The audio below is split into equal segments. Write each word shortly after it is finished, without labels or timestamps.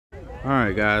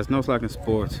Alright guys, NoSlack'n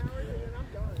Sports.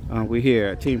 We're here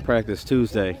at team practice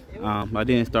Tuesday. I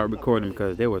didn't start recording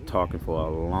because they were talking for a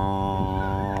long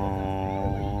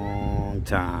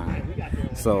time.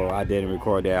 So I didn't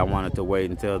record that. I wanted to wait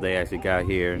until they actually got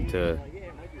here to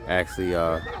actually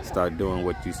start doing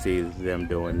what you see them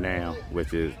doing now,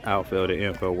 which is outfield and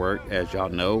infield work, as y'all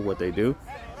know what they do.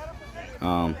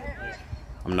 I'm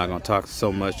not going to talk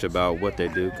so much about what they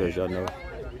do because y'all know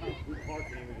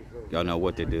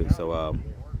what they do. So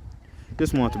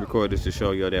just wanted to record this to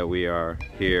show you that we are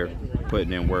here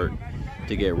putting in work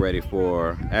to get ready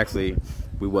for, actually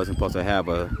we wasn't supposed to have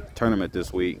a tournament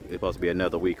this week. It's supposed to be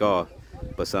another week off,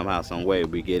 but somehow some way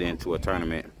we get into a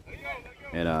tournament,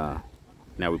 and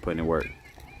now we're putting in work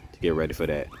to get ready for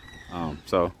that.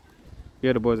 So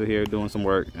yeah, the boys are here doing some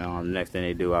work. Next thing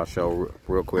they do, I'll show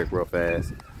real quick, real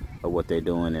fast of what they're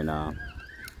doing, and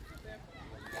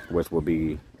which will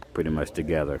be pretty much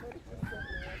together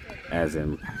as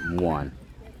in one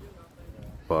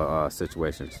for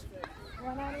situations,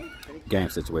 game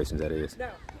situations, that is.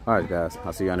 All right guys,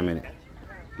 I'll see you in a minute.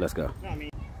 Let's go.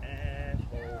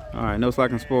 All right,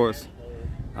 NoSlack'n Sports.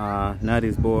 Now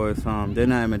these boys, they're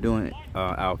not even doing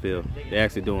outfield. They're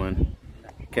actually doing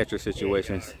catcher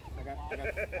situations.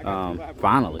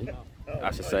 Finally,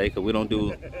 I should say, because we don't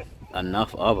do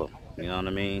enough of them. You know what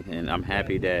I mean? And I'm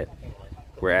happy that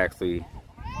we're actually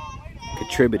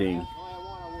contributing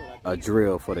a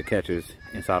drill for the catchers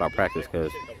inside our practice,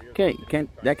 because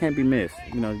that can't be missed.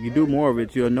 You know, you do more of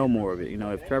it, you'll know more of it. You know,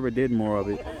 if Trevor did more of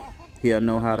it, he'll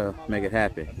know how to make it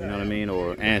happen. You know what I mean?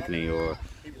 Or Anthony or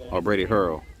Brady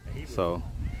Hurl. So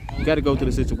you got to go through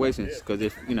the situations, because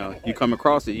if you know you come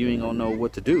across it, you ain't gonna know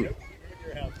what to do.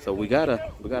 So we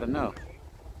gotta know.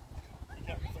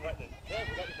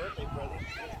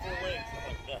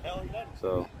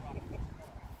 So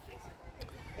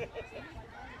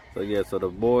yeah, so the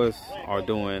boys are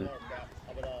doing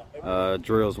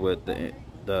drills with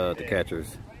the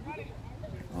catchers.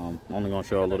 Only gonna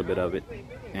show a little bit of it.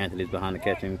 Anthony's behind the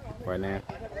catching right now.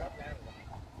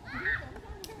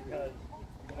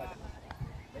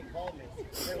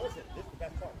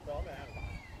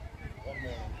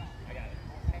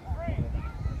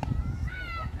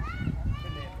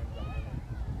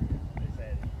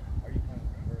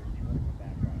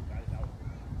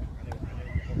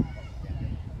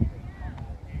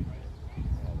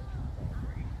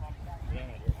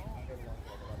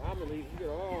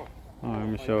 All right,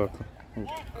 I'm gonna show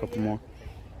a couple more.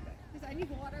 I need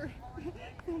water.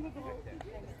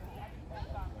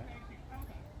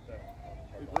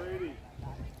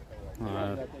 All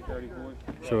right,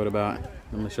 show it about.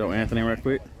 I'm gonna show Anthony right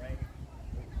quick.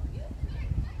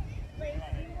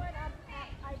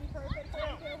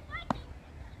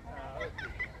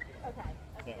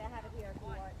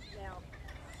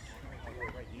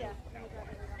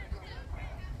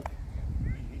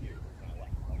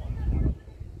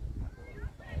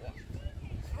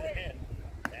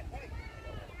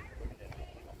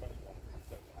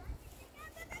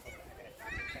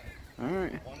 All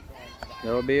right,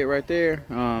 that will be it right there.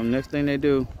 Next thing they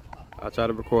do, I'll try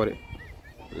to record it.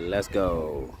 Let's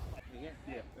go.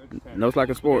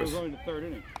 NoSlack'n Sports.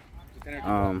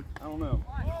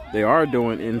 They are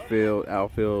doing infield,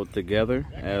 outfield together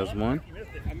as one.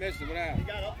 I missed it,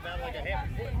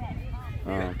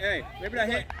 but hey, maybe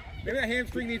that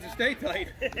hamstring needs to stay tight.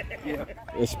 Yeah.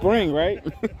 It's spring, right?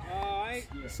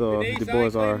 So the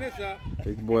boys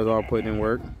are putting in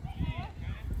work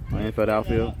on infield,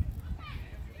 outfield.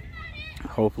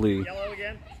 Hopefully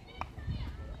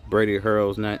Brady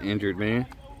Hurl's not injured, man.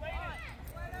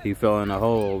 He fell in a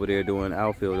hole over there doing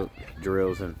outfield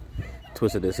drills and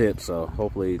twisted his hip, so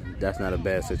hopefully that's not a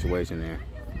bad situation there.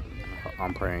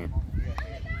 I'm praying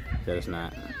that it's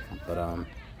not. But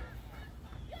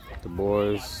the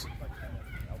boys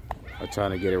are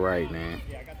trying to get it right, man.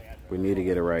 We need to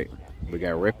get it right. We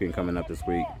got Ripken coming up this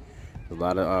week. There's a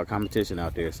lot of competition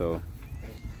out there, so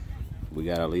we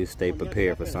gotta at least stay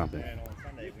prepared for something.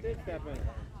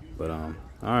 But all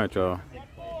right, y'all.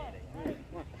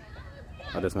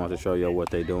 I just wanted to show y'all what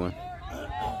they're doing.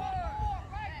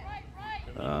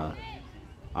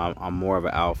 I'm more of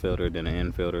an outfielder than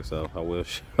an infielder, so I will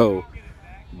show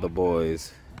the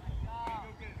boys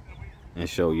and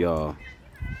show y'all.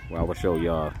 Well, I will show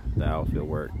y'all the outfield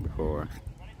work before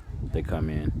they come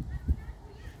in,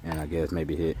 and I guess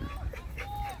maybe hit.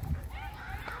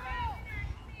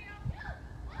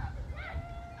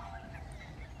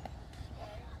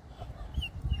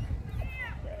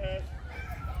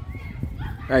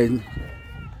 Hey,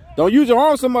 don't use your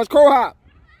arm so much, crow hop.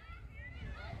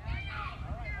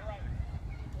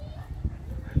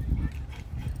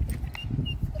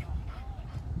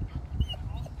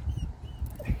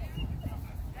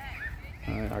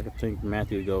 right, I think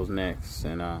Matthew goes next,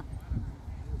 and I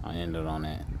ended on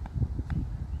that.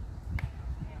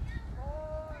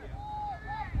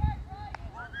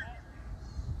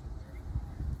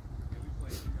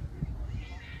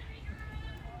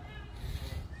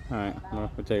 All right,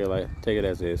 well, we'll take it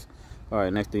as is. All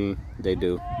right, next thing they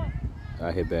do,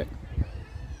 I hit back.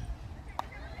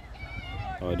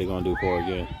 Oh, they're gonna do 4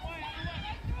 again.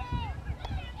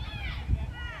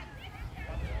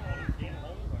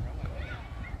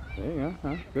 There you go.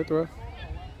 Huh? Good throw.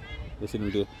 Let's see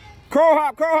them do. Crow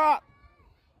hop, crow hop.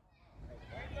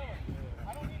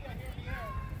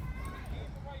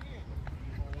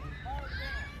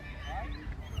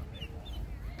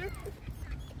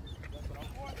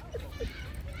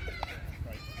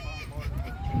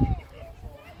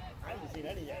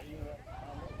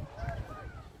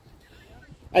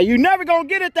 Hey, you never gonna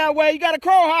get it that way. You got to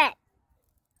crow hop.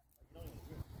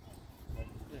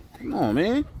 Come on,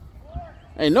 man.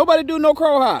 Hey, nobody do no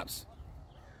crow hops.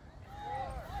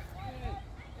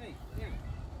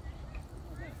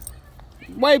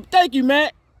 Wait, thank you,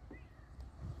 Matt.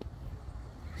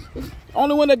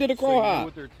 Only one that did a crow hop.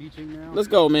 What they're teaching now? Let's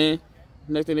go, man.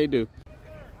 Next thing they do.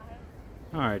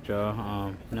 All right,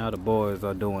 y'all. Now the boys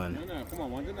are doing Come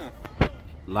on, one's enough.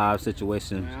 live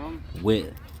situations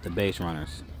with the base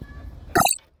runners.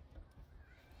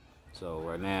 So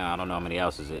right now, I don't know how many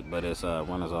outs is it, but it's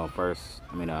runners on first.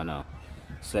 I mean, I know,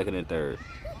 second and third.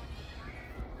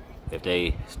 If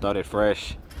they started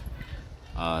fresh,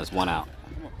 it's 1 out.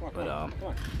 But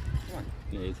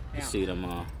yeah, you can see them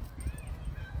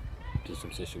do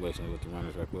some situations with the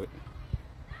runners right quick.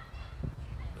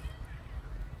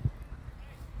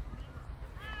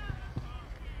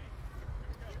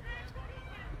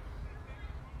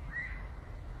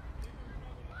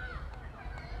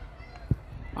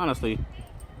 Honestly,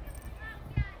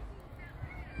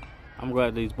 I'm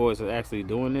glad these boys are actually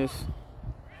doing this,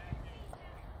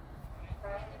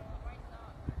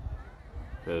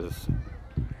 because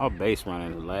our base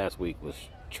running last week was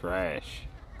trash.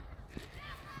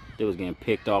 They was getting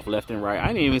picked off left and right. I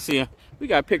didn't even see him. We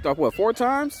got picked off, what, 4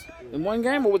 times in one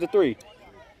game, or was it 3?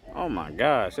 Oh my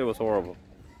gosh, it was horrible.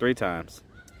 3 times.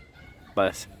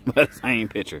 But same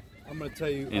pitcher. I'm gonna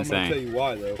tell you. Insane. I'm gonna tell you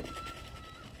why though.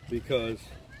 Because.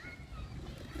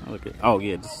 Oh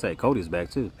yeah, just say Cody's back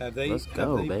too. Let's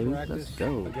go, baby. Let's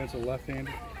go. Against a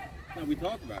left-hander. No, we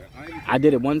talked about it. I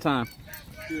did it one time.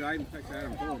 Dude, I even texted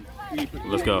Adam. Told him.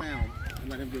 Let's go. And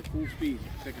let him do full speed,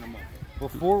 picking him up.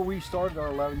 Before we started our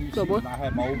 11U season, I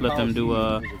had my old. Let them do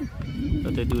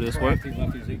let they do this work.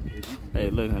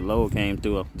 Hey, look, Lowe came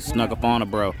through, snuck up on a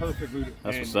bro. Perfect.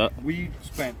 That's what's up. We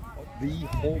spent the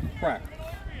whole prep.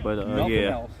 But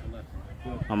yeah,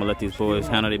 I'm gonna let these boys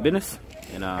handle their business.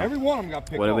 And every one of them got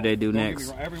picked whatever off. they do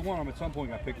next, Every one of them at some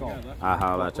point got picked off. I'll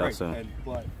holler at y'all soon.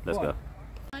 Let's go.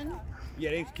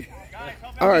 Yeah,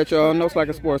 all right, y'all.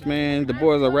 NoSlack'n Sports, man. The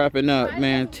boys are wrapping up,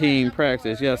 man. Team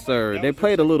practice, yes, sir. They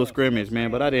played a little scrimmage,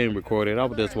 man, but I didn't record it. I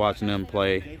was just watching them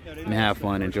play and have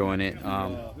fun, enjoying it.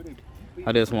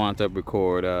 I just wanted to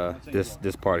record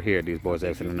this part here. These boys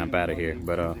exiting up out of here,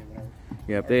 but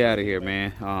yeah, if they out of here,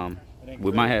 man,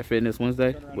 we might have fitness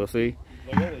Wednesday. We'll see.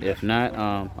 If not,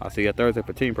 I'll see you Thursday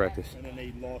for team practice.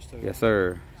 Yes,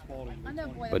 sir.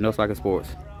 But NoSlack'n Sports.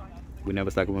 We never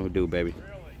slack when we do, baby.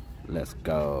 Let's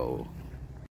go.